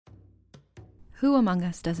Who among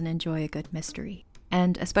us doesn't enjoy a good mystery?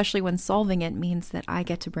 And especially when solving it means that I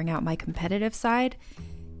get to bring out my competitive side,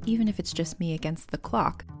 even if it's just me against the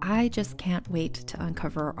clock. I just can't wait to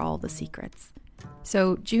uncover all the secrets.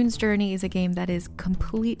 So June's Journey is a game that is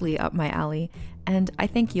completely up my alley, and I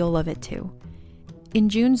think you'll love it too. In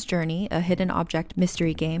June's Journey, a hidden object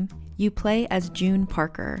mystery game, you play as June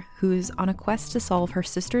Parker, who's on a quest to solve her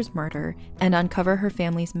sister's murder and uncover her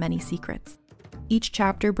family's many secrets. Each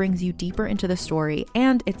chapter brings you deeper into the story,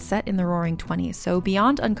 and it's set in the Roaring '20s, so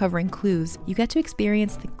beyond uncovering clues, you get to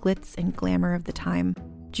experience the glitz and glamour of the time.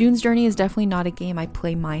 June's Journey is definitely not a game I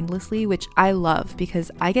play mindlessly, which I love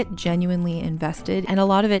because I get genuinely invested, and a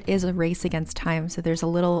lot of it is a race against time, so there's a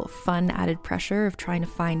little fun added pressure of trying to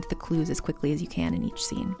find the clues as quickly as you can in each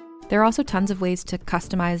scene. There are also tons of ways to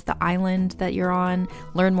customize the island that you're on,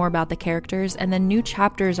 learn more about the characters, and then new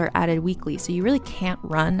chapters are added weekly, so you really can't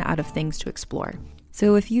run out of things to explore.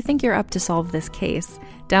 So if you think you're up to solve this case,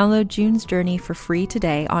 download June's Journey for free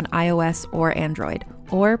today on iOS or Android,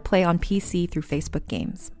 or play on PC through Facebook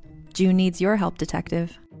Games. June needs your help,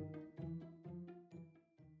 detective.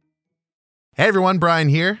 Hey everyone, Brian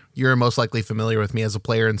here. You're most likely familiar with me as a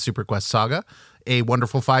player in Super Quest Saga, a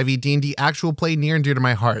wonderful 5e D&D actual play near and dear to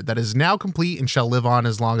my heart that is now complete and shall live on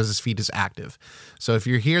as long as this feed is active. So if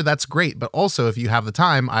you're here, that's great, but also if you have the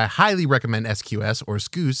time, I highly recommend SQS, or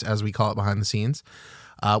Scoos as we call it behind the scenes.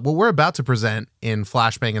 What we're about to present in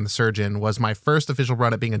Flashbang and the Surgeon was my first official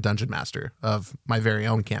run at being a dungeon master of my very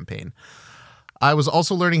own campaign. I was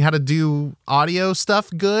also learning how to do audio stuff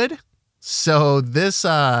good, so this,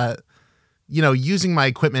 using my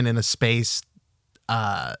equipment in a space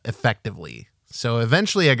effectively. So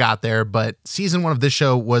eventually I got there, but season 1 of this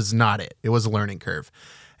show was not it. It was a learning curve.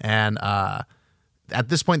 And at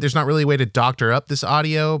this point, there's not really a way to doctor up this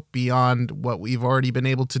audio beyond what we've already been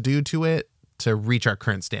able to do to it to reach our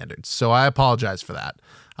current standards. So I apologize for that.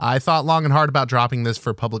 I thought long and hard about dropping this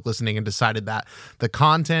for public listening and decided that the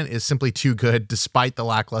content is simply too good despite the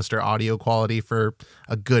lackluster audio quality for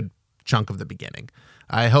a good chunk of the beginning.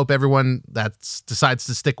 I hope everyone that decides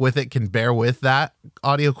to stick with it can bear with that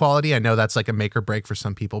audio quality. I know that's like a make or break for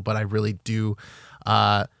some people, but I really do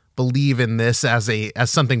believe in this as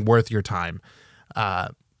something worth your time.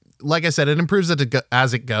 Like I said, it improves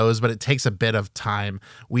as it goes, but it takes a bit of time.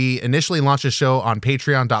 We initially launched a show on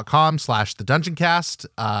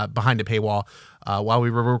patreon.com/thedungeoncast behind a paywall while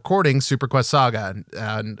we were recording Super Quest Saga.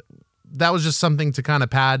 And that was just something to kind of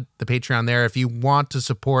pad the Patreon there. If you want to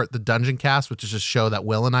support the Dungeon Cast, which is a show that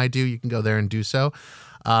Will and I do, you can go there and do so.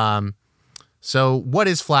 So what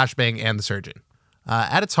is Flashbang and the Surgeon?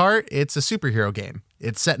 At its heart, it's a superhero game.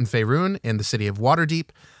 It's set in Faerun in the city of Waterdeep.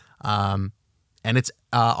 And it's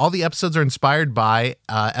all the episodes are inspired by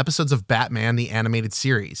episodes of Batman, the animated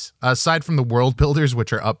series. Aside from the world builders,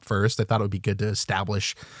 which are up first, I thought it would be good to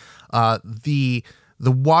establish the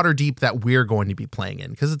Waterdeep that we're going to be playing in,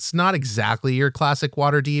 because it's not exactly your classic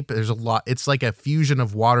Waterdeep. There's a lot. It's like a fusion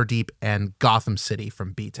of Waterdeep and Gotham City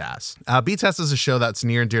from BTAS. BTAS is a show that's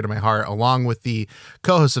near and dear to my heart, along with the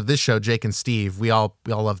co-hosts of this show, Jake and Steve. We all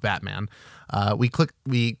love Batman. We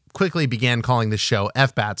quickly began calling this show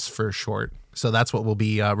FBATS for short, so that's what we'll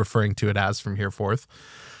be referring to it as from here forth.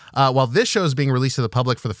 While this show is being released to the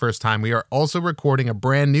public for the first time, we are also recording a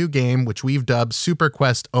brand new game, which we've dubbed Super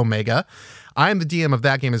Quest Omega. I am the DM of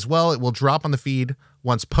that game as well. It will drop on the feed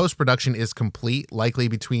once post-production is complete, likely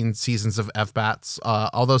between seasons of FBATS,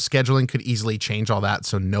 although scheduling could easily change all that,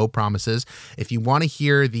 so no promises. If you want to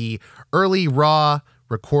hear the early, raw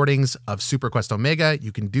recordings of Super Quest Omega,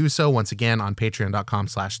 you can do so once again on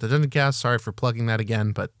patreon.com/thedungeoncast. Sorry for plugging that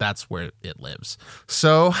again, but that's where it lives.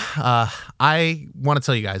 So I want to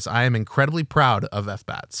tell you guys, I am incredibly proud of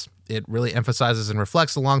FBATS. It really emphasizes and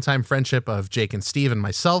reflects the longtime friendship of Jake and Steve and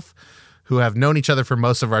myself, who have known each other for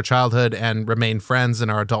most of our childhood and remain friends in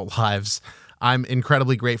our adult lives. I'm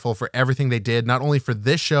incredibly grateful for everything they did, not only for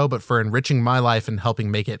this show, but for enriching my life and helping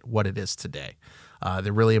make it what it is today.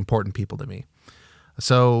 They're really important people to me.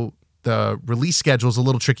 So the release schedule is a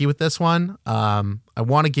little tricky with this one. I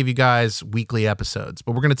want to give you guys weekly episodes,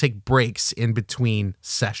 but we're going to take breaks in between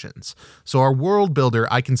sessions. So our world builder,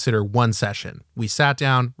 I consider one session. We sat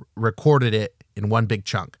down, recorded it in one big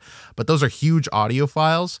chunk, but those are huge audio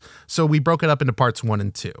files. So we broke it up into parts 1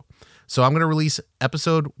 and 2. So I'm going to release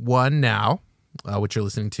episode 1 now, which you're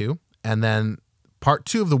listening to, and then part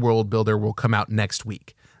 2 of the world builder will come out next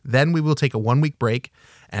week. Then we will take a 1-week break,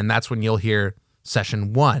 and that's when you'll hear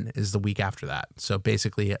session 1 is the week after that. So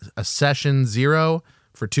basically a session 0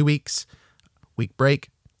 for 2 weeks, week break,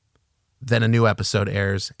 then a new episode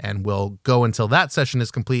airs, and we'll go until that session is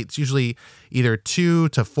complete. It's usually either 2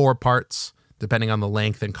 to 4 parts, depending on the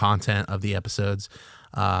length and content of the episodes.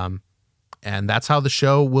 And that's how the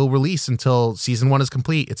show will release until season 1 is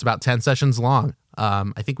complete. It's about 10 sessions long.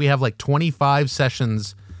 I think we have like 25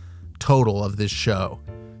 sessions total of this show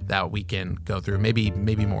that we can go through. Maybe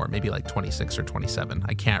more, maybe like 26 or 27.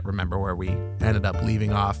 I can't remember where we ended up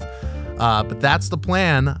leaving off. But that's the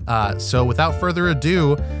plan. So without further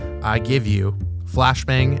ado, I give you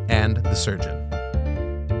Flashbang and the Surgeon.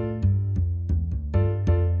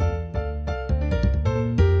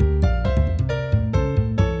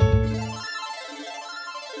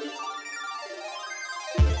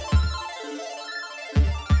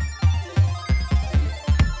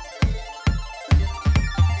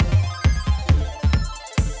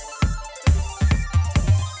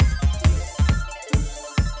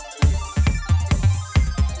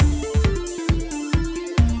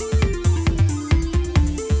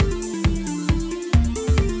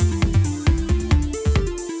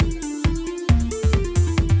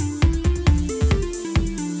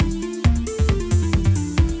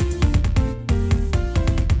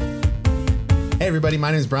 Hey everybody,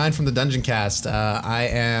 my name is Brian from the Dungeon Cast. I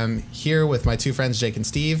am here with my two friends Jake and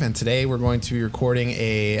Steve, and today we're going to be recording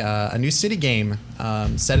a new city game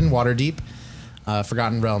set in Waterdeep,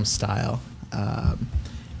 Forgotten Realms style.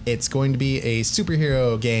 It's going to be a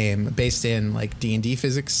superhero game based in like D&D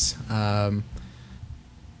physics, and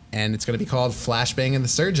it's going to be called Flashbang and the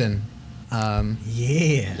Surgeon.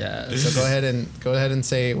 Yeah. So go ahead and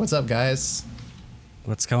say what's up, guys.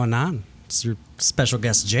 What's going on? It's your special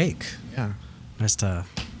guest Jake. Yeah. Nice to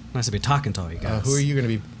be talking to all you guys. Who are you going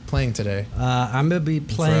to be playing today? I'm going to be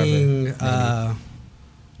playing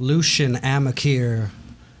Lucian Amakir,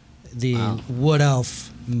 the Wood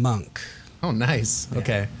Elf monk. Oh, nice. Yeah.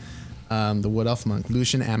 Okay. The Wood Elf monk,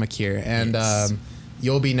 Lucian Amakir. And yes.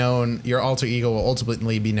 You'll be known, your alter ego will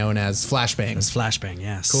ultimately be known as Flashbang. As Flashbang,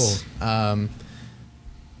 yes. Cool.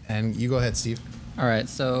 And you go ahead, Steve. All right,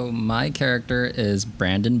 so my character is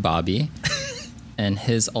Brandon Bobby, and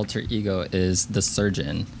his alter ego is the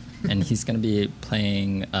Surgeon, and he's going to be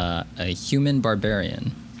playing a human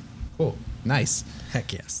barbarian. Cool. Nice.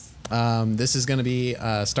 Heck yes. This is going to be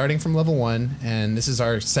starting from level 1, and this is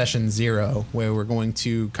our session 0, where we're going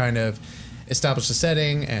to kind of establish the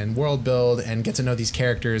setting and world build and get to know these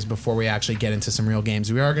characters before we actually get into some real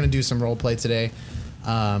games. We are going to do some role play today,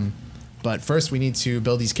 but first we need to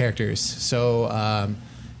build these characters. So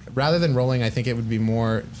rather than rolling, I think it would be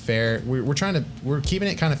more fair. We're keeping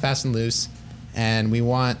it kind of fast and loose, and we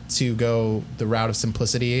want to go the route of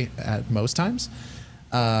simplicity at most times.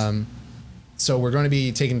 So we're going to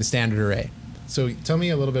be taking the standard array. So tell me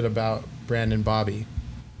a little bit about Brandon Bobby.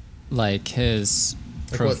 Like his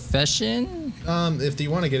profession? If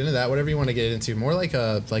you want to get into that, whatever you want to get into, more like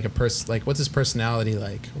what's his personality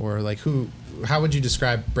like, or like how would you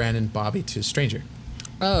describe Brandon Bobby to a stranger?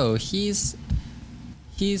 Oh, he's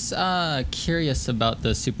curious about the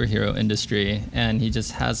superhero industry, and he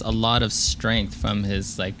just has a lot of strength from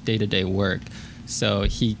his like day-to-day work. So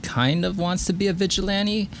he kind of wants to be a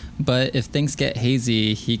vigilante, but if things get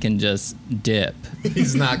hazy, he can just dip.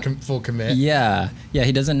 He's not full commit. Yeah,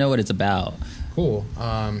 he doesn't know what it's about. Cool.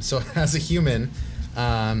 So as a human,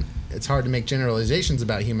 it's hard to make generalizations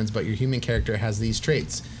about humans, but your human character has these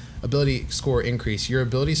traits. Ability score increase. Your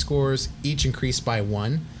ability scores each increase by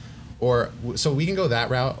 1. So we can go that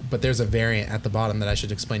route, but there's a variant at the bottom that I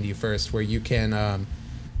should explain to you first, where you can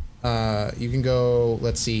go,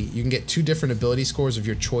 let's see, you can get 2 different ability scores of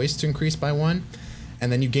your choice to increase by 1,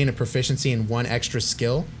 and then you gain a proficiency in 1 extra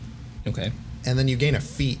skill. Okay. And then you gain a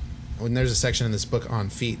feat. And there's a section in this book on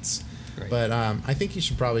feats. Great. But I think you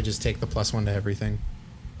should probably just take the +1 to everything.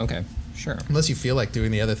 Okay, sure. Unless you feel like doing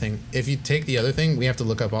the other thing. If you take the other thing, we have to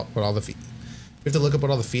look up what all the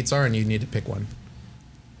feats are, and you need to pick one.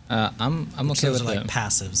 I'm okay So with those are like the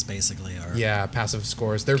passives, basically. Or Yeah, passive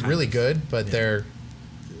scores. They're really good, but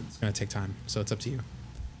it's going to take time. So it's up to you.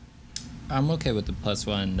 I'm okay with the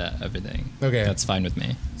 +1 to everything. Okay. That's fine with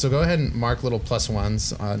me. So go ahead and mark little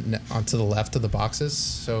 +1s onto the left of the boxes.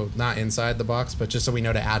 So not inside the box, but just so we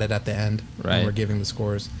know to add it at the end when Right. we're giving the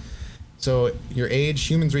scores. So your age,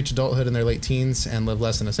 humans reach adulthood in their late teens and live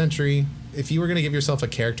less than a century. If you were going to give yourself a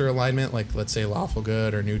character alignment, like let's say lawful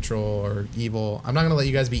good or neutral or evil, I'm not going to let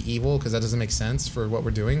you guys be evil because that doesn't make sense for what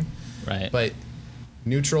we're doing. Right. But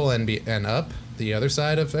neutral and up, the other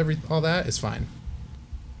side of all that is fine.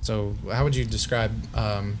 So how would you describe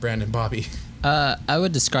Brandon Bobby? I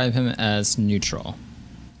would describe him as neutral.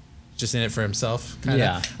 Just in it for himself? Kinda.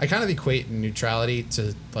 Yeah. I kind of equate neutrality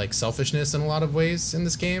to like selfishness in a lot of ways in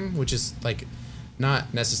this game, which is like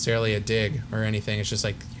not necessarily a dig or anything. It's just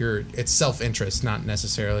like it's self-interest, not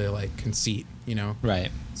necessarily like conceit, you know? Right.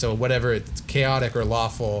 So whatever it's chaotic or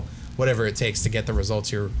lawful, whatever it takes to get the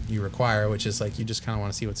results you require, which is like you just kind of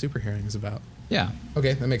want to see what superheroing is about. Yeah.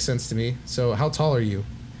 Okay, that makes sense to me. So how tall are you?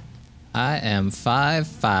 I am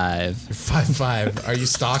 5'5". You're 5'5". Are you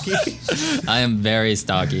stocky? I am very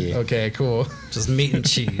stocky. Okay, cool. Just meat and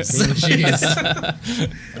cheese. Jeez.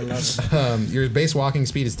 I love it. Your base walking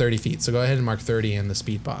speed is 30 feet. So go ahead and mark 30 in the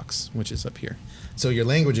speed box, which is up here. So your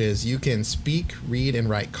languages, you can speak, read, and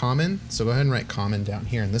write Common. So go ahead and write Common down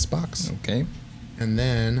here in this box. Okay. And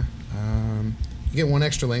then you get one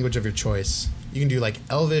extra language of your choice. You can do like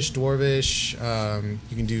Elvish, Dwarvish.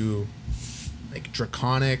 You can do like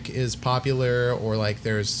Draconic is popular, or like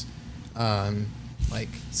there's like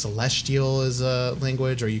Celestial is a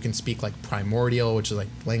language, or you can speak like Primordial, which is like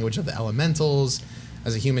language of the elementals.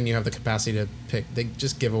 As a human, you have the capacity to pick. They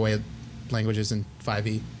just give away languages in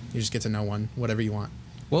 5e. You just get to know one, whatever you want.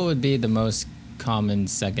 What would be the most common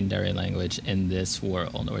secondary language in this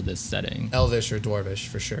world or this setting? Elvish or Dwarvish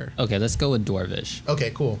for sure. Okay, let's go with Dwarvish.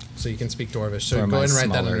 Okay, cool. So you can speak Dwarvish. So For go my ahead and write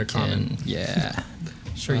that smaller under Common. kin. Yeah.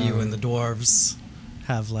 Sure, you and the dwarves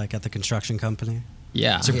have like at the construction company.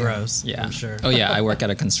 Yeah. Two bros. Yeah. I'm sure. Oh yeah, I work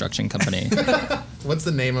at a construction company. What's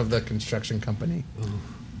the name of the construction company?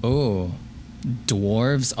 Oh,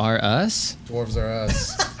 Dwarves Are Us? Dwarves Are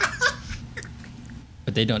Us.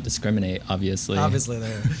 But they don't discriminate, obviously. Obviously,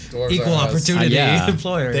 they're Dwarves equal Are Us. opportunity Yeah.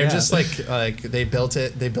 employer. They're yeah. just like they built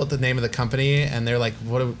it. They built the name of the company, and they're like,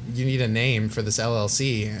 "What? You need a name for this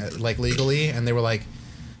LLC, like legally." And they were like,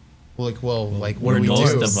 "Well, what we're do we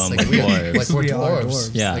most do? of them like, dwarves. like we're We are dwarves. dwarves.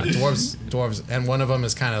 Yeah. like dwarves." And one of them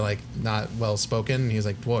is kind of like not well spoken. He was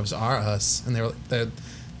like, "Dwarves are us," and they were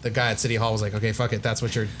the guy at City Hall was like, "Okay, fuck it. That's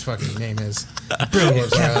what your fucking name is.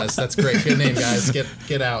 Dwarves are us. That's great. Good name, guys.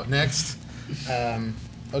 Get out next."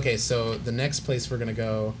 Okay, so the next place we're gonna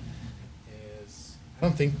go is, I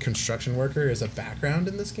don't think construction worker is a background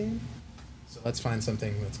in this game, so let's find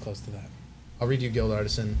something that's close to that. I'll read you Guild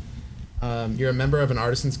Artisan. You're a member of an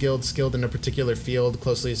artisans guild skilled in a particular field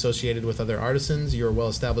closely associated with other artisans. You're a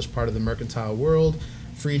well-established part of the mercantile world,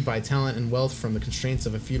 freed by talent and wealth from the constraints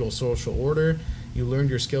of a feudal social order. You learned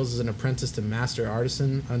your skills as an apprentice to master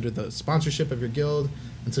artisan under the sponsorship of your guild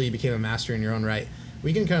until you became a master in your own right.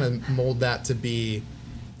 We can kind of mold that to be,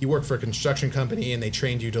 you work for a construction company and they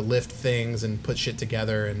trained you to lift things and put shit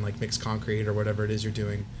together and like mix concrete or whatever it is you're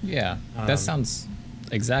doing. Yeah, that sounds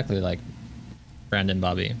exactly like Brandon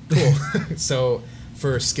Bobby. Cool. So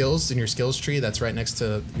for skills in your skills tree, that's right next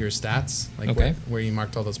to your stats, like Okay. where you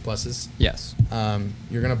marked all those pluses. Yes.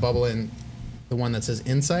 You're gonna bubble in the one that says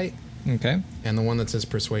insight Okay. and the one that says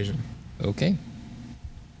persuasion, Okay.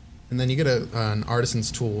 and then you get an artisan's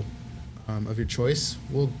tool of your choice.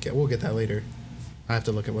 We'll get that later. I have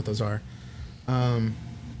to look at what those are. And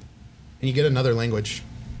you get another language.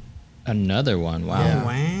 Another one. Wow. Yeah,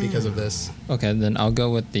 wow. because of this. Okay, then I'll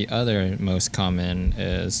go with the other most common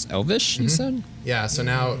is Elvish, you said? Yeah. So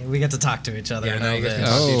now, we get to talk to each other. Yeah, and now you get to Elvish.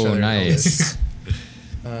 talk to each Oh, other in nice.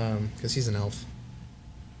 because he's an elf.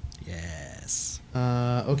 Yes.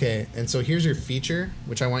 Okay, and so here's your feature,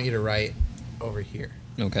 which I want you to write over here.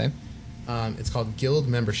 Okay. It's called guild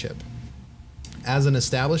membership. As an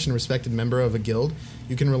established and respected member of a guild,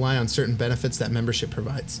 you can rely on certain benefits that membership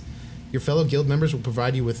provides. Your fellow guild members will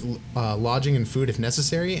provide you with lodging and food if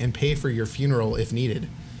necessary, and pay for your funeral if needed.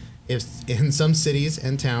 If in some cities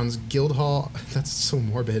and towns, guild hall, that's so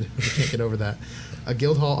morbid, I can't get over that. A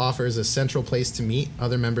guild hall offers a central place to meet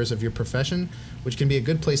other members of your profession, which can be a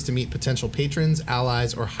good place to meet potential patrons,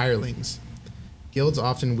 allies, or hirelings. Guilds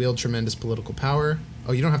often wield tremendous political power.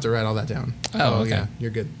 Oh, you don't have to write all that down. Oh, okay. Yeah,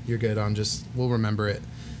 you're good. You're good on just, we'll remember it.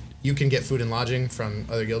 You can get food and lodging from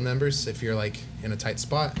other guild members if you're like in a tight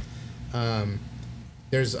spot.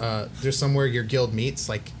 There's somewhere your guild meets,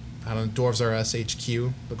 like, I don't know, Dwarves R Us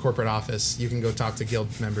HQ, the corporate office. You can go talk to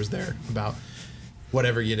guild members there about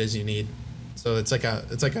whatever it is you need. So it's like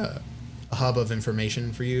a hub of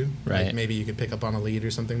information for you. Right. Like maybe you could pick up on a lead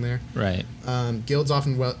or something there. Right. Guilds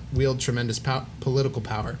often wield tremendous political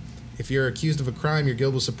power. If you're accused of a crime, your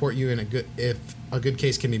guild will support you if a good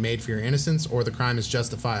case can be made for your innocence or the crime is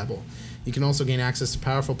justifiable. You can also gain access to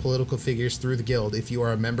powerful political figures through the guild if you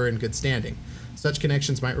are a member in good standing. Such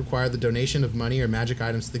connections might require the donation of money or magic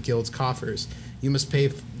items to the guild's coffers. You must pay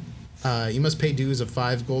dues of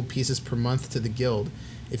 5 gold pieces per month to the guild.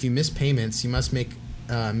 If you miss payments, you must make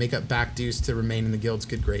up back dues to remain in the guild's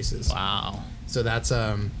good graces. Wow. So that's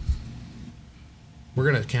we're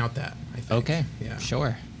gonna count that, I think. Okay. Yeah.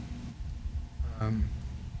 Sure. Um,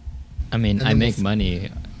 I mean, and I then make money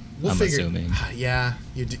We'll I'm figure. assuming. Yeah,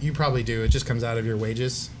 you probably do. It just comes out of your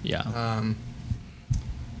wages. Yeah.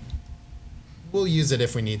 We'll use it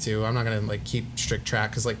if we need to. I'm not gonna like keep strict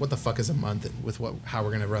track because like what the fuck is a month with how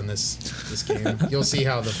we're gonna run this game? You'll see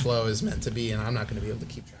how the flow is meant to be, and I'm not gonna be able to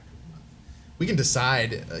keep track of a month. We can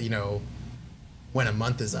decide, when a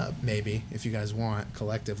month is up, maybe if you guys want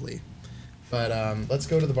collectively. But let's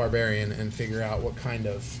go to the barbarian and figure out what kind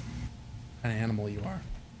of animal you are.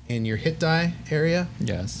 In your hit die area,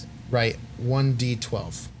 Yes. write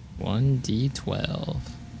 1d12. 1d12.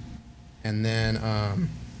 And then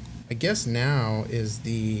I guess now is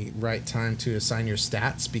the right time to assign your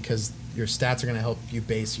stats because your stats are going to help you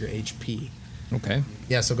base your HP. Okay.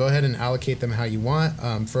 Yeah, so go ahead and allocate them how you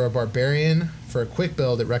want. For a barbarian, for a quick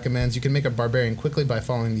build, it recommends you can make a barbarian quickly by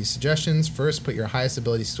following these suggestions. First, put your highest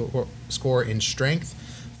ability score in strength,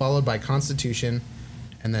 followed by constitution,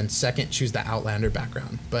 and then second, choose the outlander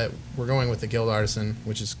background. But we're going with the guild artisan,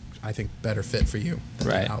 which is, I think, better fit for you than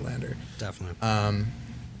Right. the outlander. Definitely.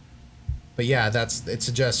 But yeah, it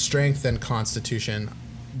suggests strength and constitution.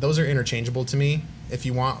 Those are interchangeable to me. If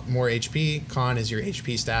you want more HP, con is your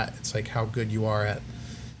HP stat. It's like how good you are at,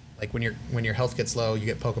 like when your health gets low, you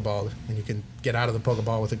get Pokeball, and you can get out of the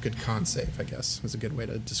Pokeball with a good con save, I guess, is a good way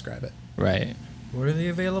to describe it. Right. What are the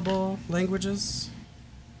available languages?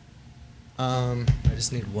 I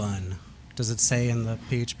just need one. Does it say in the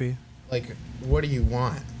PHP? Like, what do you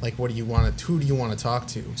want? Like, who do you want to talk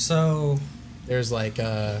to? So, There's like,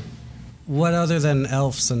 what other than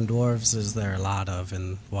elves and dwarves is there a lot of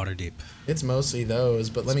in Waterdeep? it's mostly those,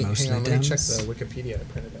 but let me It's hang on. mostly Let me check Dems? the Wikipedia I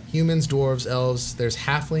printed out. Humans, dwarves, elves. There's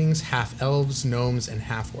halflings, half elves, gnomes, and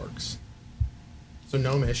half orcs. So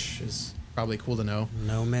gnomish is probably cool to know.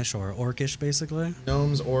 Gnomish or orcish, basically?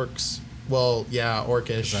 Gnomes, orcs. Well, yeah, orcish.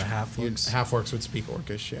 Is that half You'd- orcs? Half orcs would speak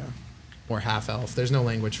orcish, yeah, or half elf. There's no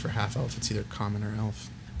language for half elf. It's either common or elf.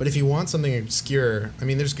 But if you want something obscure, I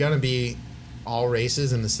mean, there's gonna be all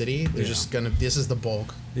races in the city. There's Yeah. just gonna. This is the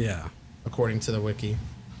bulk, Yeah. according to the wiki.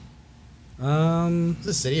 It's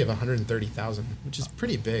a city of 130,000, which is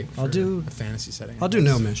pretty big for I'll do- a fantasy setting. I'll do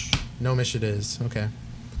Gnomish. Gnomish it is. Okay.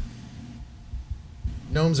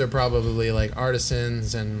 Gnomes are probably like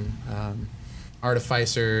artisans and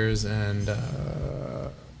artificers and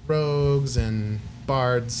rogues and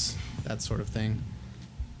bards, that sort of thing.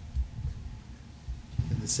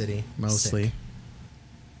 In the city, mostly. Sick.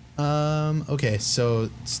 Okay, so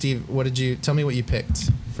Steve, tell me what you picked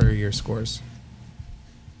for your scores?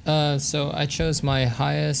 So I chose my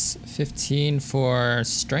highest 15 for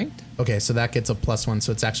strength. Okay, so that gets a +1,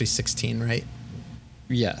 so it's actually 16, right?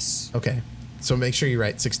 Yes. Okay. So make sure you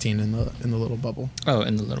write 16 in the little bubble. Oh,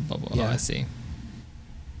 in the little bubble. Yeah. Oh, I see.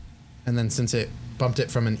 And then since it bumped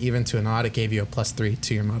it from an even to an odd, it gave you a +3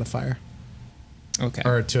 to your modifier. Okay.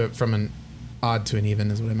 Or from an odd to an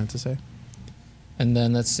even is what I meant to say. And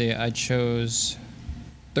then let's see, I chose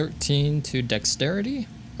 13 to dexterity.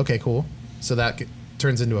 Okay, cool. So that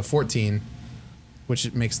turns into a 14,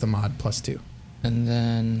 which makes the mod +2. And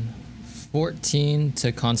then 14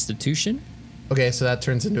 to constitution. Okay, so that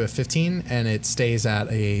turns into a 15, and it stays at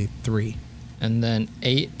a 3. And then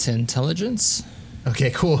 8 to intelligence. Okay,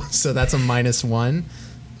 cool. So that's a -1.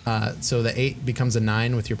 So the 8 becomes a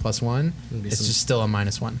 9 with your +1. It'd be It's some- just still a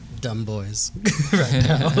 -1. Dumb boys. Right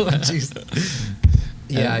now. Jeez.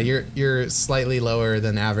 Yeah, you're slightly lower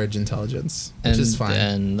than average intelligence, which And is fine.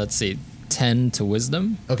 then let's see, 10 to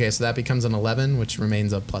wisdom. Okay, so that becomes an 11, which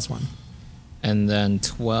remains a +1. And then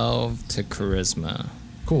 12 to charisma.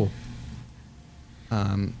 Cool.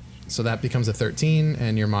 So that becomes a 13,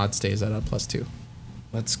 and your mod stays at a +2.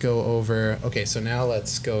 Let's go over. Okay, so now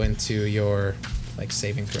let's go into your like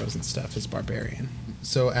saving throws and stuff as barbarian.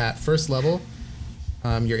 So at first level,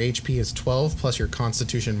 your HP is 12 plus your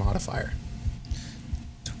Constitution modifier.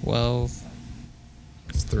 12,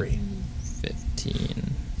 It's 3.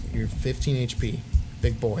 15. You're 15 HP,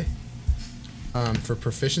 big boy. For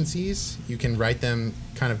proficiencies, you can write them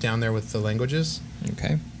kind of down there with the languages.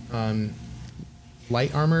 Okay.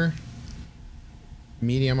 Light armor,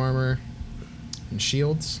 medium armor, and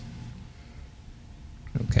shields.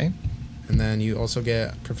 Okay. And then you also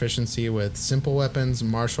get proficiency with simple weapons,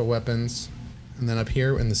 martial weapons. And then up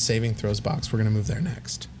here in the saving throws box, we're going to move there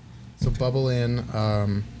next. So bubble in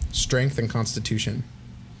strength and constitution.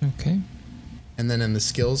 Okay. And then in the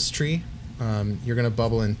skills tree, you're going to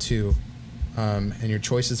bubble in 2. And your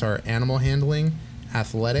choices are animal handling,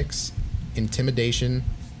 athletics, intimidation,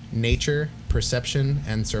 nature, perception,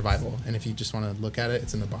 and survival. And if you just want to look at it,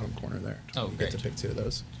 it's in the bottom corner there. Oh, you get to great. pick 2 of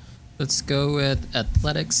those. Let's go with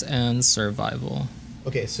athletics and survival.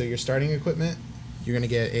 Okay, so your starting equipment, you're going to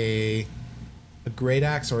get a a great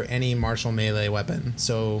axe or any martial melee weapon.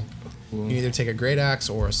 So you can either take a great axe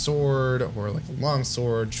or a sword or like a long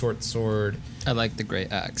sword, short sword. I like the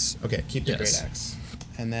great axe. Okay, keep the great axe.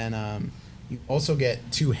 And then you also get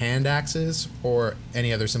 2 hand axes or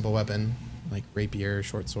any other simple weapon like rapier,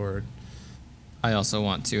 short sword. I also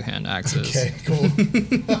want 2 hand axes. Okay, cool.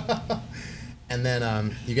 And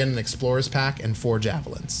then you get an explorer's pack and 4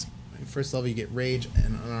 javelins. First level, you get rage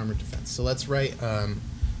and unarmored defense. So let's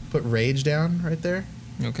put rage down right there.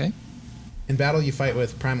 Okay. In battle, you fight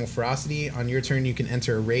with primal ferocity. On your turn, you can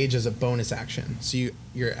enter a rage as a bonus action. So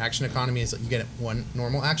your action economy is you get 1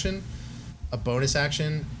 normal action, a bonus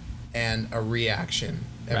action, and a reaction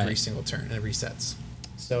every single turn, and it resets.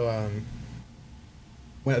 So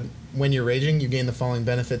when you're raging, you gain the following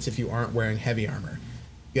benefits if you aren't wearing heavy armor.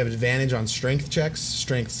 You have advantage on strength checks,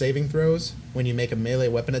 strength saving throws. When you make a melee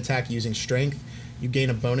weapon attack using strength, you gain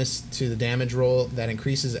a bonus to the damage roll that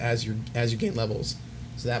increases as you gain levels.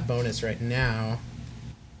 So that bonus right now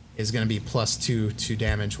is going to be +2 to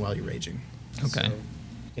damage while you're raging. Okay. So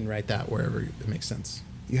you can write that wherever it makes sense.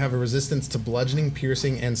 You have a resistance to bludgeoning,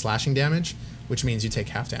 piercing, and slashing damage, which means you take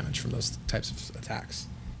half damage from those types of attacks.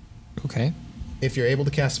 Okay. If you're able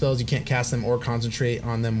to cast spells, you can't cast them or concentrate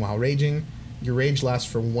on them while raging. Your rage lasts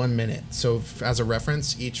for 1 minute. So as a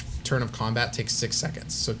reference, each turn of combat takes 6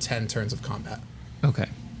 seconds. So 10 turns of combat. Okay.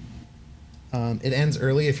 It ends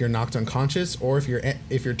early if you're knocked unconscious, or if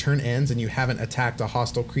your turn ends and you haven't attacked a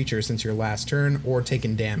hostile creature since your last turn or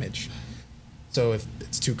taken damage. So if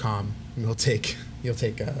it's too calm, you'll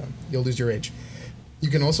lose your rage. You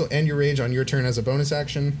can also end your rage on your turn as a bonus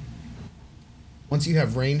action. Once you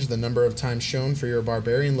have ranged the number of times shown for your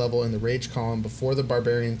barbarian level in the rage column before the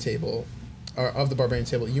barbarian table, or of the barbarian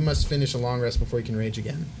table, you must finish a long rest before you can rage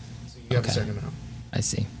again. So you have a certain amount. I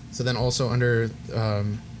see. So then also under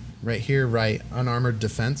right here, write unarmored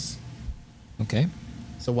defense. Okay.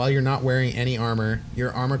 So while you're not wearing any armor,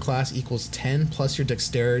 your armor class equals 10 plus your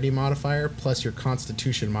dexterity modifier plus your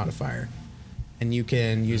constitution modifier. And you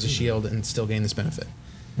can use a shield and still gain this benefit.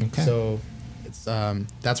 Okay. So it's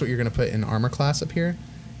that's what you're going to put in armor class up here.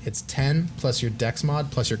 It's 10 plus your dex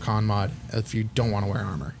mod plus your con mod if you don't want to wear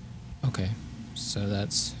armor. Okay. So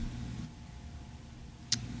that's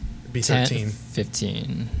It'd be 10, 13.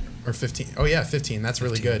 15. Or 15. Oh, yeah, 15. That's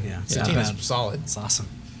really 15, good. yeah. 15 Yeah. is solid. It's awesome.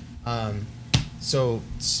 So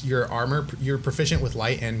your armor, you're proficient with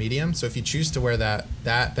light and medium. So if you choose to wear that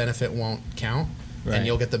benefit won't count, and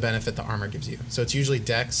you'll get the benefit the armor gives you. So it's usually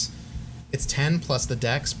dex. It's 10 plus the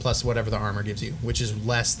dex plus whatever the armor gives you, which is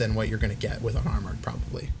less than what you're going to get with unarmored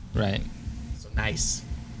probably. Right. So nice.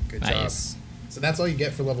 Good job. Nice. So that's all you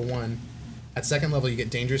get for level 1. At second level, you get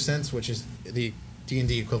Danger Sense, which is the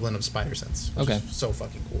D&D equivalent of Spider Sense. Which is so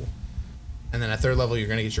fucking cool. And then at third level, you're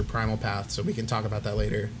going to get your Primal Path, so we can talk about that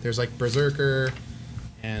later. There's like Berserker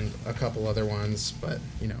and a couple other ones, but,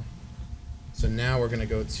 you know. So now we're going to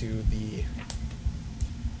go to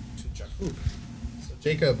Jakub. So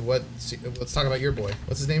Jacob, let's talk about your boy.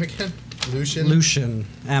 What's his name again? Lucian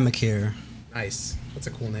Amakir. Nice. That's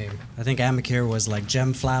a cool name. I think Amakir was like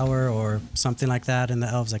Gemflower or something like that in the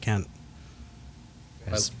elves. I can't.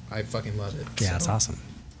 I fucking love it. Yeah, it's awesome.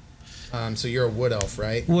 So you're a wood elf,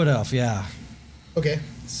 right? Wood elf, yeah. Okay,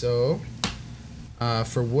 so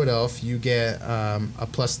for wood elf, you get a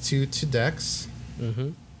 +2 to dex. Mm-hmm.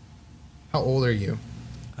 How old are you?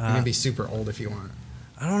 You can be super old if you want.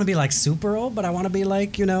 I don't want to be like super old, but I want to be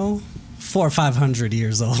like, 400 or 500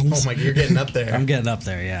 years old. Oh my, you're getting up there. I'm getting up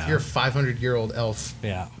there, yeah. You're a 500-year-old elf.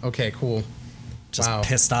 Yeah. Okay, cool. Just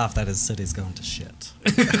pissed off that his city's going to shit.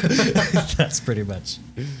 That's pretty much.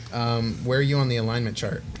 Where are you on the alignment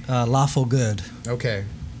chart? Lawful good. Okay,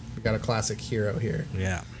 we got a classic hero here.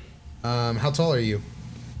 Yeah. How tall are you?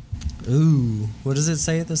 Ooh, what does it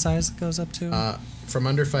say the size goes up to? From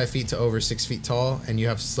under 5 feet to over 6 feet tall, and you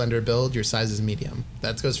have slender build. Your size is medium.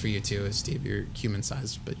 That goes for you too, Steve. You're human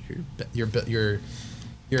size, but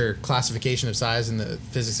your classification of size in the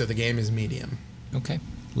physics of the game is medium. Okay.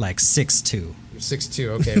 Like 6'2". You're 6'2".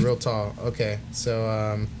 Okay, real tall. Okay,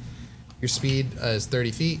 so your speed is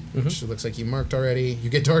 30 feet, which looks like you marked already. You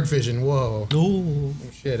get dark vision. Whoa. Oh,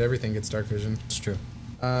 Shit, everything gets dark vision. it's true.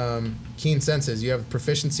 Keen senses. You have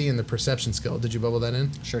proficiency in the perception skill. Did you bubble that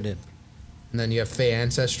in? Sure did. And then you have Fey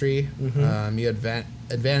Ancestry. You have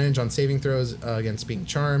advantage on saving throws against being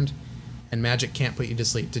charmed. And magic can't put you to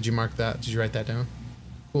sleep. Did you mark that? Did you write that down?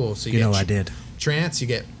 Cool. So I did. Trance. You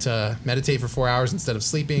get to meditate for 4 hours instead of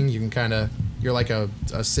sleeping. You can you're like a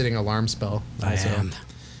sitting alarm spell. I am.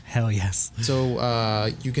 Hell yes.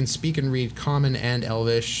 So you can speak and read Common and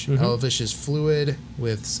Elvish. Elvish is fluid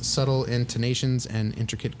with subtle intonations and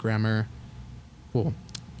intricate grammar. Cool.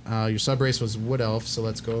 Your subrace was Wood Elf, so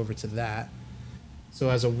let's go over to that. So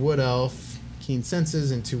as a Wood Elf, keen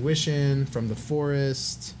senses, intuition, from the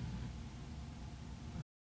forest.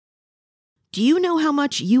 Do you know how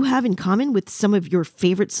much you have in common with some of your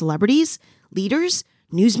favorite celebrities, leaders,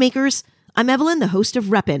 newsmakers? I'm Evelyn, the host of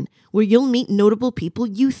Reppin', where you'll meet notable people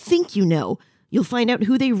you think you know. You'll find out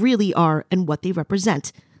who they really are and what they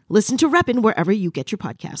represent. Listen to Reppin' wherever you get your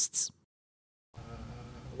podcasts.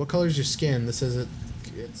 What color is your skin? This says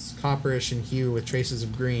it's copperish in hue with traces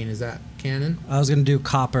of green. Is that canon? I was gonna do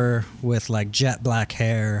copper with like jet black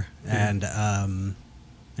hair and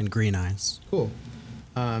green eyes. Cool.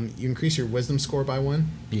 You increase your wisdom score by 1.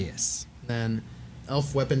 Yes. Then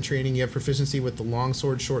elf weapon training, you have proficiency with the long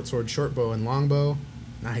sword, short bow, and longbow.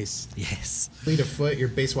 Nice. Yes. Fleet of foot, your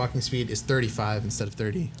base walking speed is 35 instead of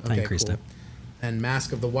 30. Okay, I increased it. And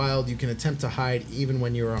Mask of the Wild, you can attempt to hide even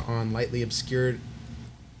when you are on lightly obscured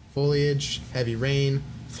foliage, heavy rain,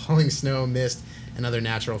 falling snow, mist, and other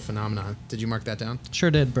natural phenomena. Did you mark that down?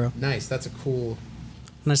 Sure did, bro. Nice. That's a cool...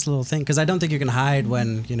 Nice little thing, because I don't think you can hide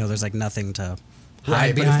when, there's like nothing to hide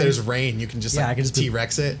Right, but if behind. there's rain, you can just I can just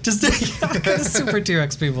T-Rex it. Just super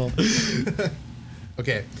T-Rex people.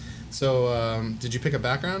 Okay, so did you pick a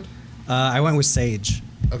background? I went with Sage.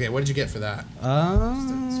 Okay, what did you get for that?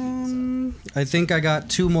 I think I got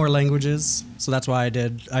 2 more languages, so that's why I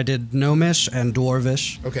did Gnomish and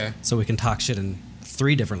Dwarvish. Okay. So we can talk shit in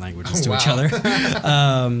 3 different languages Oh, to each wow.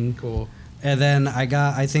 other. Cool. And then I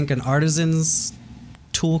got, I think, an artisan's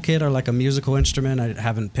toolkit or like a musical instrument. I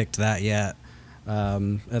haven't picked that yet.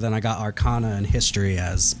 And then I got Arcana and History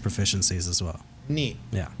as proficiencies as well. Neat.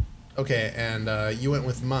 Yeah. Okay, and you went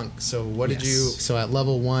with Monk. So what did Yes. you... So at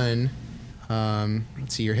level 1,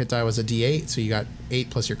 let's see, your hit die was a D8, so you got 8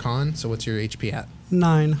 plus your con. So what's your HP at?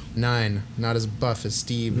 9. 9. Not as buff as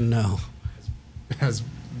Steve, No. as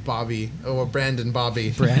Bobby. Oh, well, Brandon Bobby.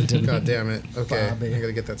 Brandon. God damn it. Okay, Bobby. I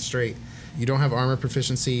gotta get that straight. You don't have armor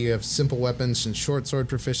proficiency. You have simple weapons and short sword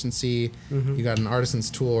proficiency. You got an artisan's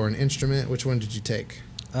tool or an instrument. Which one did you take?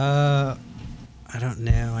 I don't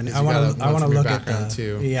know. I you want got to. one I want to from your look at background, the.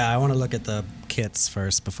 too. Yeah, I want to look at the kits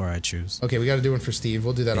first before I choose. Okay, we got to do one for Steve.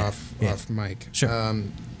 We'll do that Yeah, off mic. Sure.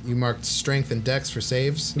 You marked strength and dex for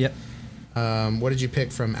saves. Yep. What did you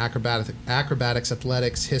pick from acrobatics,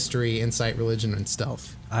 athletics, history, insight, religion, and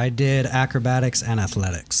stealth? I did acrobatics and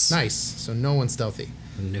athletics. Nice. So no one's stealthy.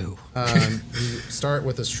 No. You start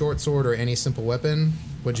with a short sword or any simple weapon.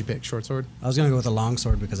 What'd you pick? Short sword? I was gonna go with a long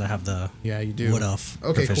sword because I have the Yeah, you do. wood elf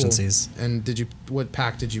Okay, proficiencies. cool. And what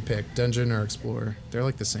pack did you pick? Dungeon or explorer? They're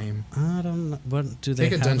like the same. I don't know. What do they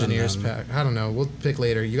Take a have on Dungeoneer's them? pack. I don't know. We'll pick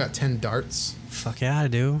later. You got 10 darts. Fuck yeah, I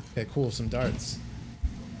do. Okay, cool. Some darts.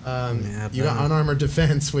 Yeah, You got unarmored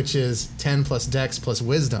defense, which is 10 plus dex plus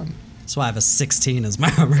wisdom. So I have a 16 as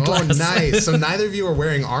my armor Oh, class. nice. So neither of you are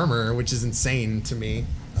wearing armor, which is insane to me.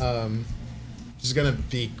 Which is going to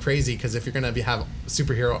be crazy because if you're going to have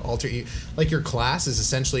superhero alter... Like, your class is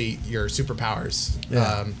essentially your superpowers,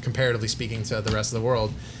 Yeah. comparatively speaking to the rest of the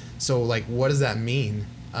world. So, like, what does that mean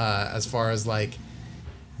as far as, like...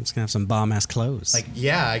 I'm just gonna have some bomb ass clothes. Like,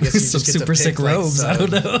 yeah, I guess you Some just get to super pick, sick like, robes. I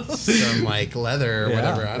don't know. some, like, leather or Yeah,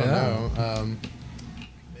 whatever. I don't yeah. know. I'm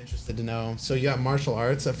interested to know. So you got martial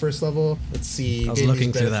arts at first level. Let's see. I was Gain looking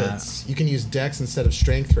use through benefits. You can use dex instead of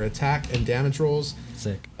strength for attack and damage rolls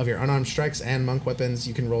Sick. of your unarmed strikes and monk weapons.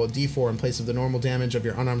 You can roll a d4 in place of the normal damage of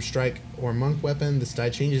your unarmed strike or monk weapon. This die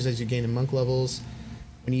changes as you gain in monk levels.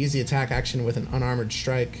 When you use the attack action with an unarmored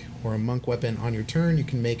strike or a monk weapon on your turn, you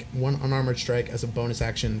can make one unarmored strike as a bonus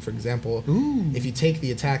action. For example, if you take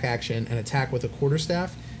the attack action and attack with a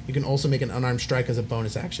quarterstaff, you can also make an unarmed strike as a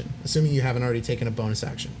bonus action, assuming you haven't already taken a bonus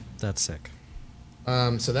action. That's sick.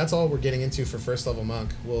 So that's all we're getting into for first level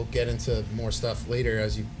monk. We'll get into more stuff later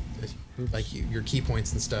as your key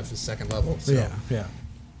points and stuff is second level. So. Yeah.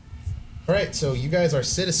 All right, so you guys are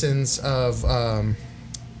citizens of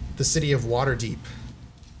the city of Waterdeep,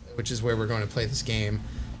 which is where we're going to play this game.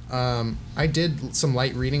 I did some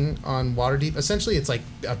light reading on Waterdeep. Essentially, it's like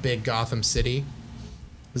a big Gotham City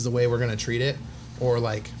is the way we're going to treat it, or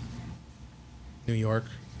like New York,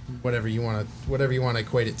 whatever you want to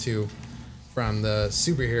equate it to from the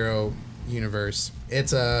superhero universe.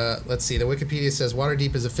 It's let's see, the Wikipedia says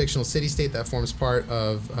Waterdeep is a fictional city-state that forms part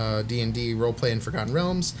of D&D roleplay in Forgotten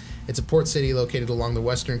Realms. It's a port city located along the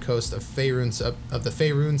western coast of the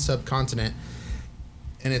Faerun subcontinent,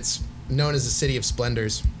 and it's known as the City of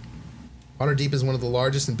Splendors. Waterdeep is one of the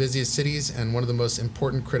largest and busiest cities and one of the most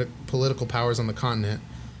important political powers on the continent.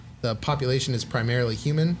 The population is primarily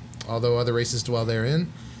human, although other races dwell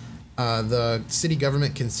therein. The city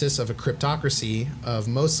government consists of a cryptocracy of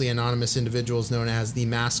mostly anonymous individuals known as the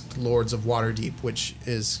Masked Lords of Waterdeep, which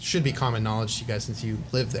should be common knowledge to you guys since you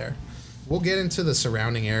live there. We'll get into the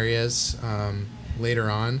surrounding areas later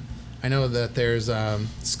on. I know that there's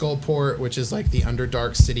Skullport, which is like the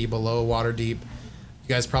Underdark city below Waterdeep. You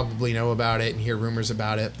guys probably know about it and hear rumors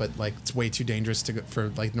about it, but like it's way too dangerous for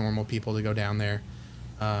like normal people to go down there.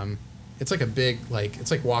 It's like a big it's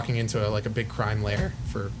like walking into a big crime lair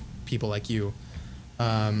for people like you.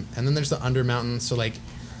 And then there's the Undermountain. So like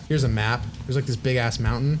here's a map. There's like this big ass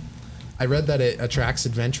mountain. I read that it attracts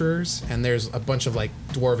adventurers, and there's a bunch of like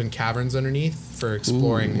dwarven caverns underneath for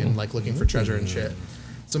exploring and like looking for treasure and shit.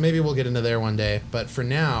 So maybe we'll get into there one day. But for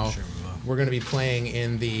now, we're going to be playing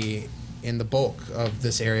in the bulk of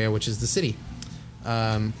this area, which is the city.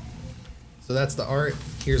 So that's the art.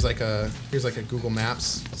 Here's like a Google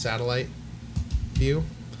Maps satellite view.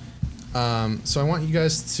 So I want you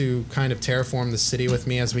guys to kind of terraform the city with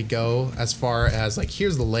me as we go, as far as like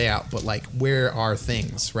here's the layout, but like where are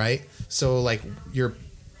things, right? So like your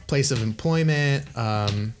place of employment.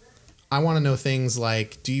 I want to know things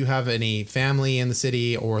like, do you have any family in the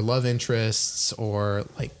city or love interests or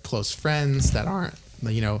like close friends that aren't,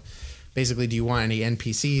 basically, do you want any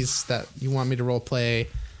NPCs that you want me to role play,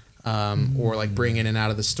 or like bring in and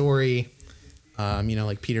out of the story?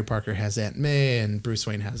 Like Peter Parker has Aunt May and Bruce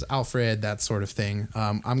Wayne has Alfred, that sort of thing.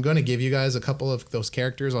 I'm going to give you guys a couple of those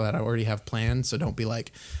characters that I already have planned. So don't be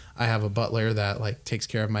like, I have a butler that like takes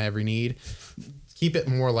care of my every need. Keep it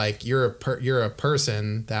more like you're a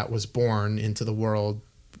person that was born into the world,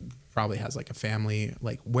 probably has like a family,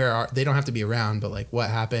 like they don't have to be around, but like what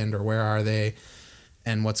happened or where are they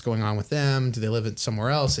and what's going on with them? Do they live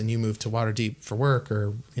somewhere else and you moved to Waterdeep for work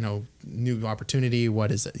or, new opportunity?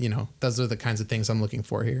 What is it? Those are the kinds of things I'm looking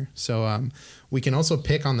for here. So we can also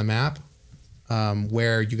pick on the map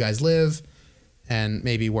where you guys live and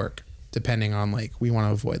maybe work, depending on like, we want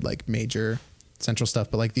to avoid like major central stuff,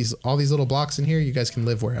 but like all these little blocks in here, you guys can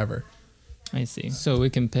live wherever. I see. So we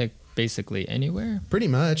can pick basically anywhere? Pretty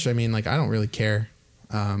much. I mean, like, I don't really care.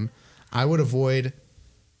 I would avoid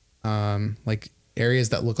like areas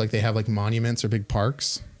that look like they have like monuments or big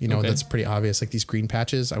parks. Okay. That's pretty obvious. Like these green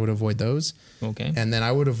patches, I would avoid those. Okay. And then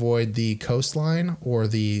I would avoid the coastline or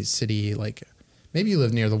the city. Like maybe you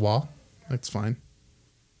live near the wall. That's fine.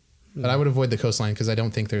 But I would avoid the coastline because I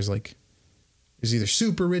don't think there's either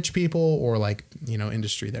super rich people or like,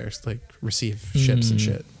 industry there, like receive ships and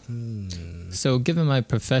shit. So given my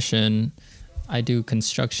profession, I do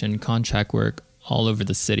construction contract work all over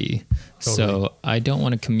the city. Totally. So I don't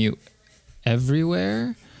want to commute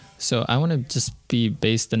everywhere. So I want to just be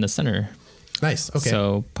based in the center. Nice. Okay.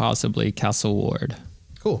 So possibly Castle Ward.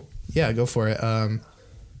 Cool. Yeah, go for it.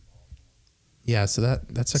 Yeah, so that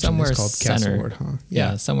section somewhere is called center. Castle Ward, huh?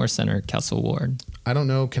 Yeah, somewhere center, Castle Ward. I don't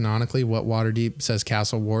know canonically what Waterdeep says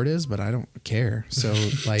Castle Ward is, but I don't care. So,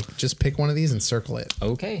 like, just pick one of these and circle it.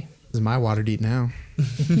 Okay. This is my Waterdeep now.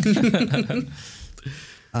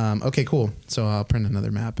 Okay, cool. So I'll print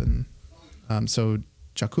another map. And so,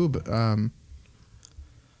 Jakub,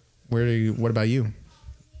 what about you?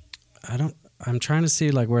 I'm trying to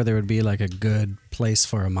see, like, where there would be, like, a good place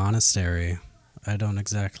for a monastery. I don't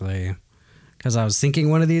exactly... Because I was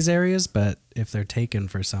thinking one of these areas, but if they're taken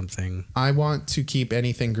for something... I want to keep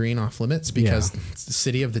anything green off limits because the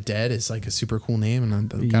City of the Dead is like a super cool name,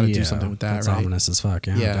 and I've got to do something with that, that's right? Ominous as fuck,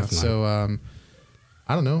 yeah, definitely. So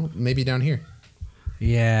I don't know, maybe down here.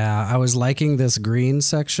 Yeah, I was liking this green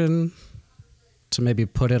section to maybe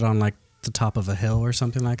put it on like the top of a hill or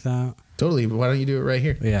something like that. Totally, but why don't you do it right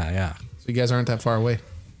here? Yeah. So you guys aren't that far away.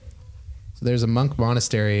 So there's a monk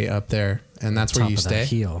monastery up there, and that's where you stay?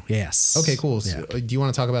 Hill. Yes. Okay, cool. So do you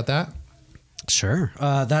want to talk about that? Sure.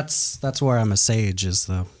 That's where I'm a sage, is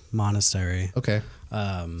the monastery. Okay.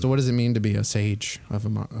 So what does it mean to be a sage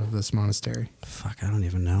of this monastery? Fuck, I don't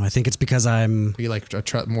even know. I think it's because I'm... Are you like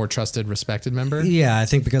a more trusted, respected member? Yeah, I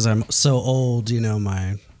think because I'm so old,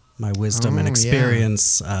 my wisdom and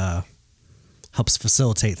experience helps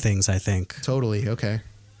facilitate things, I think. Totally, okay.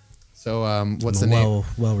 So what's the name?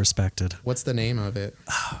 Well respected. What's the name of it?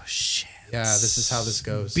 Oh, shit. Yeah, this is how this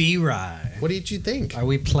goes. B-Rye. What did you think? Are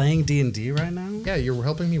we playing D&D right now? Yeah, you're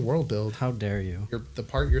helping me world build. How dare you? The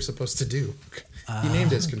part you're supposed to do. He named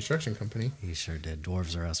his construction company. He sure did.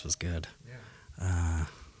 Dwarves R Us was good. Yeah.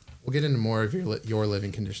 We'll get into more of your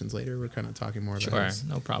living conditions later. We're kind of talking more about this. Sure,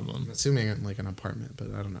 no problem. I'm assuming like an apartment, but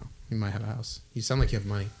I don't know. You might have a house. You sound like you have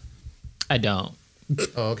money. I don't.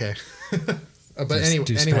 Oh, okay. But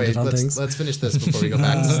anyway, let's finish this before we go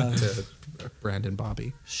back to Brandon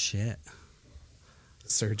Bobby. Shit. The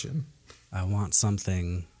surgeon. I want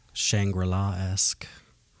something Shangri-La-esque.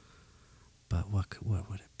 But what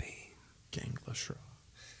would it be? Gang Lashra.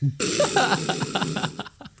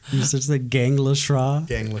 You said the Gang Lashra?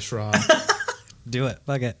 Gang Lashra. Do it.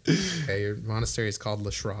 Fuck it. Okay, your monastery is called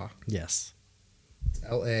Lashra. Yes.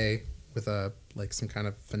 L-A with a like some kind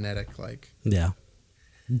of phonetic like. Yeah.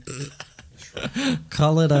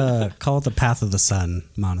 Call it the Path of the Sun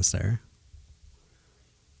Monastery.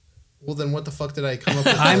 Well, then what the fuck did I come up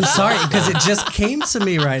with? I'm sorry, because it just came to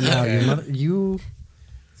me right now. Okay. You.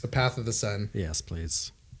 It's the Path of the Sun. Yes,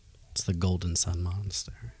 please. It's the Golden Sun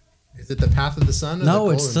Monastery. Is it the Path of the Sun? Or No,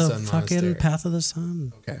 the it's Golden the Sun fucking Monastery? Path of the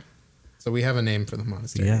Sun. Okay, so we have a name for the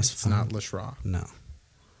monastery. Yes, it's fine. not Lashra. No.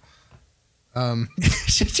 Um,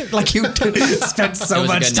 Like you spent so It was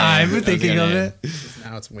a much good time name. It was a thinking good of name. it.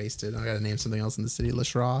 now it's wasted. I got to name something else in the city.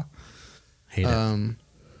 Lashra. Hate it.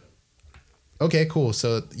 Okay, cool.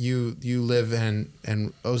 So you live and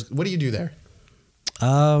what do you do there?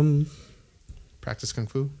 Practice kung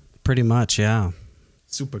fu. Pretty much, yeah.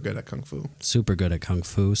 Super good at kung fu. Super good at kung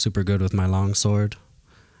fu. Super good with my long sword,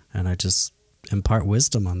 and I just impart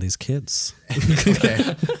wisdom on these kids.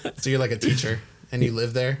 Okay, so you're like a teacher and you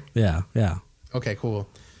live there. Yeah, yeah. Okay, cool.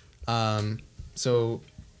 So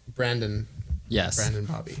Brandon Yes,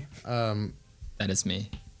 Bobby. that is me.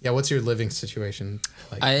 Yeah, what's your living situation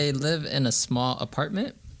like? I live in a small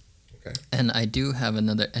apartment, Okay, and I do have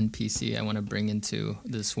another NPC I want to bring into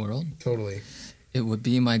this world. totally. It would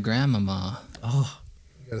be my grandmama. Oh,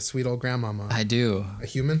 You got a sweet old grandmama. I do. A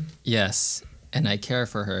human? Yes, and I care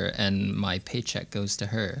for her, and my paycheck goes to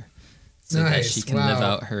her, so that Nice, she can live wow.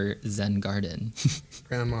 out her Zen garden.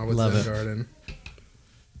 Grandma with Love Zen it. garden.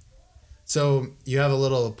 So you have a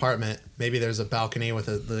little apartment. Maybe there's a balcony with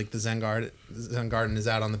the Zen garden. Zen garden is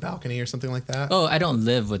out on the balcony or something like that. Oh, I don't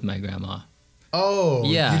live with my grandma. Oh,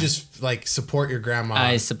 Yeah. You just like support your grandma.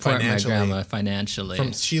 I support my financially grandma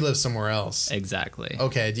financially. She lives somewhere else. Exactly.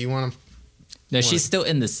 Okay. Do you want to? No, she's still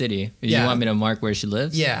in the city. Yeah. You want me to mark where she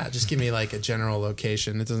lives? Yeah. Just give me like a general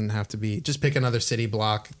location. It doesn't have to be. Just pick another city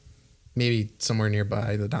block. Maybe somewhere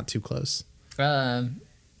nearby, but not too close.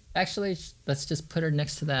 Actually, let's just put her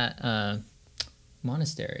next to that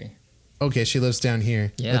monastery. Okay. She lives down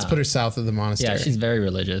here. Yeah. Let's put her south of the monastery. Yeah, she's very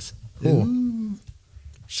religious. cool.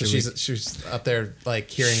 So Should she's up there like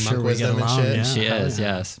hearing Should monk we get wisdom and along? shit. Yeah. She hell is,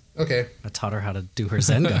 yeah. yes. Okay. I taught her how to do her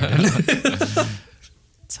Zen garden.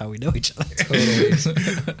 That's how we know each other.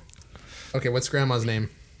 Totally. Okay. What's grandma's name?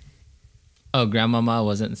 Oh, grandmama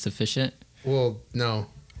wasn't sufficient? Well, no.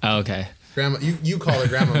 Oh, okay. Grandma. You call her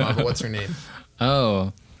grandmama, but what's her name?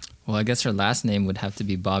 Oh, well, I guess her last name would have to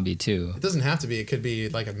be Bobby, too. It doesn't have to be. It could be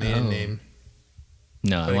like a maiden Oh. name.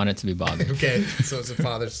 No, I Like- want it to be Bobby. Okay, so it's a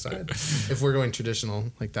father's side. If we're going traditional,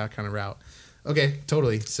 like that kind of route. Okay,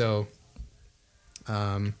 totally. So,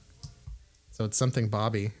 so it's something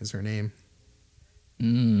Bobby is her name.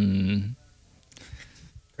 Mm.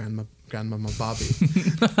 Grandmama Bobby.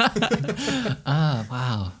 Ah,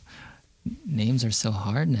 wow. Names are so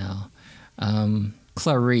hard now.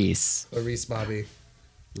 Clarice. Clarice Bobby.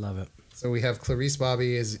 Love it. So we have Clarice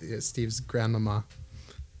Bobby is Steve's grandmama.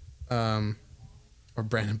 Or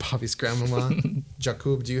Brandon Bobby's grandmama.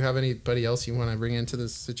 Jakub, do you have anybody else you want to bring into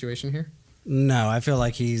this situation here? No, I feel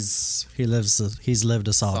like he's lived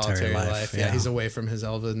a solitary life. Yeah, he's away from his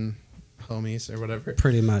elven homies or whatever.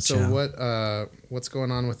 Pretty much. So yeah. what's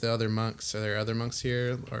going on with the other monks? Are there other monks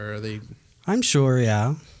here, or are they I'm sure.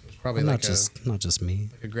 Yeah. probably not like not just me.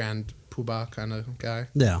 a grand poobah kind of guy?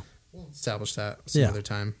 Yeah. We'll establish that some Yeah. other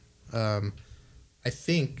time. I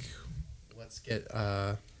think let's get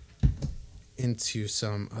into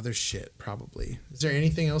some other shit. Probably. Is there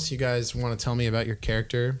anything else you guys want to tell me about your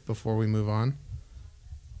character before we move on?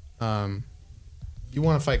 You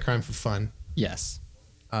want to fight crime for fun. Yes.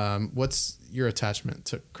 What's your attachment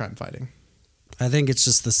to crime fighting? I think it's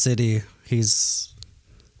just the city. He's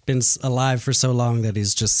been alive for so long that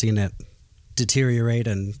he's just seen it deteriorate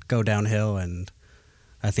and go downhill, and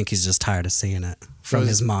I think he's just tired of seeing it from So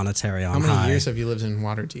his monetary on How many high. years have you lived in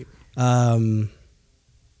Waterdeep?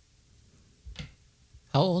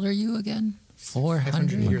 How old are you again? 500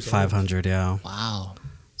 400? years old. 500, yeah. Wow.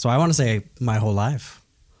 So I want to say my whole life.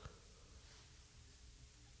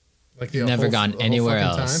 Like You've never gone the whole anywhere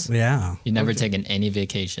fucking else. time? Yeah. You've never Okay. taken any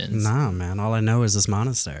vacations. Nah, man. All I know is this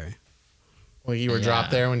monastery. Well, you were Yeah.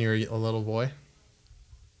 dropped there when you were a little boy?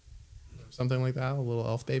 Something like that? A little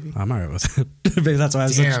elf baby? I'm alright with it. Maybe that's why I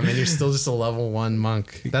was Damn, and you're still just a level 1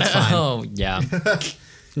 monk. That's fine. Oh, yeah.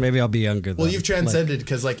 Maybe I'll be younger. Well, then. you've transcended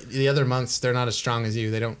because, like, the other monks, they're not as strong as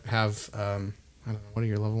you. They don't have, I don't know, what are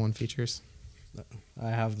your level 1 features? I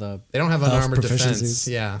have the. They don't have Elf unarmored defense. proficiencies.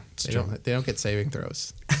 Yeah, It's they true. don't get saving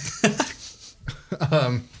throws.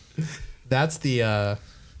 That's the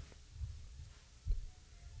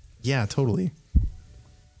Yeah, totally.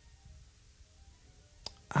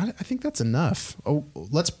 I think that's enough. Oh,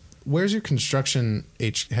 where's your construction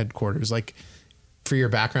headquarters? Like for your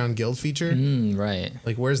background guild feature? Right.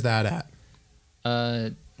 Like where's that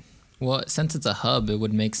at? Well, since it's a hub, it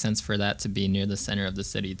would make sense for that to be near the center of the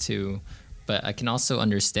city too. But I can also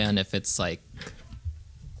understand if it's like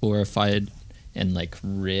glorified and like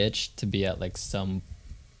rich to be at like some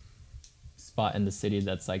spot in the city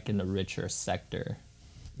that's like in a richer sector.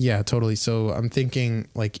 Yeah, totally. So I'm thinking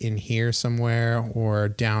like in here somewhere or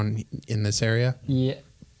down in this area. Yeah,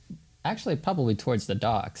 actually, probably towards the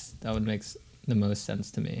docks. That would make the most sense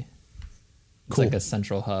to me. It's Cool. like a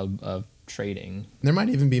central hub of trading. There might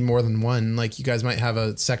even be more than one. Like you guys might have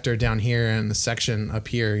a sector down here and a section up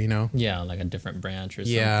here, you know? Yeah, like a different branch or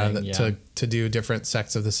Yeah, something. to do different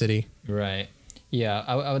sects of the city. Right. Yeah,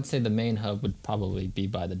 I would say the main hub would probably be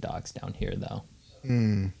by the docks down here, though.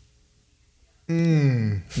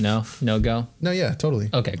 No go. No, yeah, totally.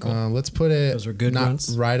 Okay, cool. Let's put it Those were good not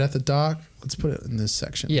runs. right at the dock. Let's put it in this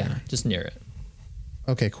section. Yeah, here. just near it.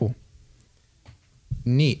 Okay, cool.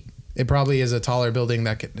 Neat. It probably is a taller building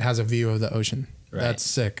that has a view of the ocean. Right. That's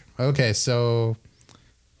sick. Okay, so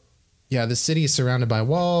yeah, the city is surrounded by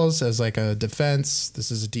walls as like a defense.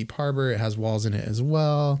 This is a deep harbor. It has walls in it as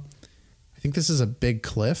well. I think this is a big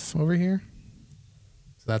cliff over here.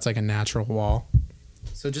 So that's like a natural wall.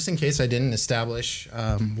 So just in case I didn't establish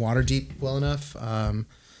Waterdeep well enough, I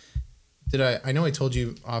know I told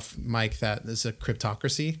you off mic that this is a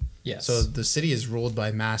cryptocracy. Yes. So the city is ruled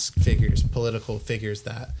by masked figures, political figures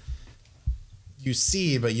that you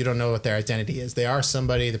see, but you don't know what their identity is. They are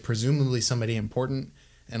somebody, presumably somebody important,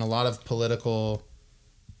 and a lot of political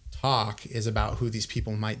talk is about who these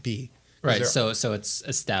people might be. Right. So it's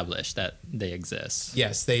established that they exist.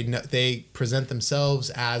 Yes, they present themselves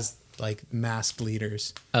as like masked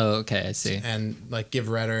leaders Oh, okay. I see. and like give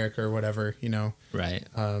rhetoric or whatever, you know, Right.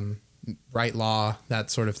 write law, that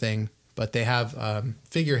sort of thing. But they have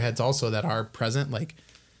figureheads also that are present, like,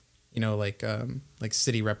 you know, like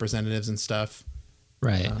city representatives and stuff.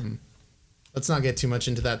 Right. Let's not get too much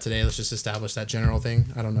into that today. Let's just establish that general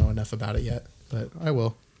thing. I don't know enough about it yet, but I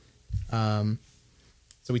will.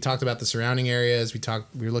 So we talked about the surrounding areas. We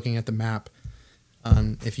were looking at the map.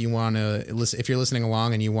 If you want to listen, if you're listening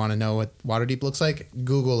along and you want to know what Waterdeep looks like,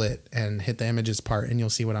 Google it and hit the images part, and you'll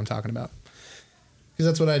see what I'm talking about. Because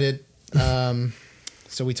that's what I did.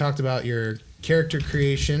 So we talked about your character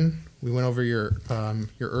creation. We went over your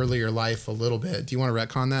earlier life a little bit. Do you want to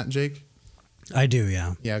retcon that, Jake? I do,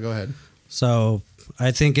 yeah. Yeah, go ahead. So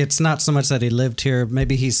I think it's not so much that he lived here.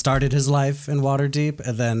 Maybe he started his life in Waterdeep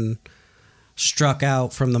and then struck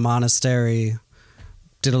out from the monastery,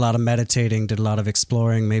 did a lot of meditating, did a lot of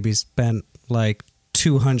exploring, maybe spent like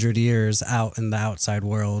 200 years out in the outside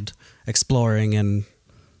world exploring and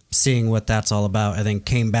seeing what that's all about, and then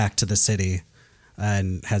came back to the city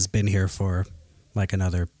and has been here for like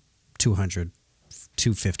another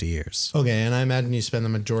 250 years. Okay, and I imagine you spend the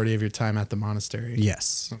majority of your time at the monastery.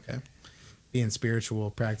 Yes. Okay. Being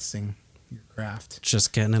spiritual, practicing your craft.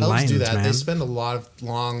 Just getting Elves enlightened, do that. man. They spend a lot of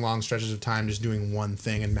long stretches of time just doing one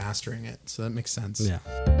thing and mastering it. So that makes sense. Yeah.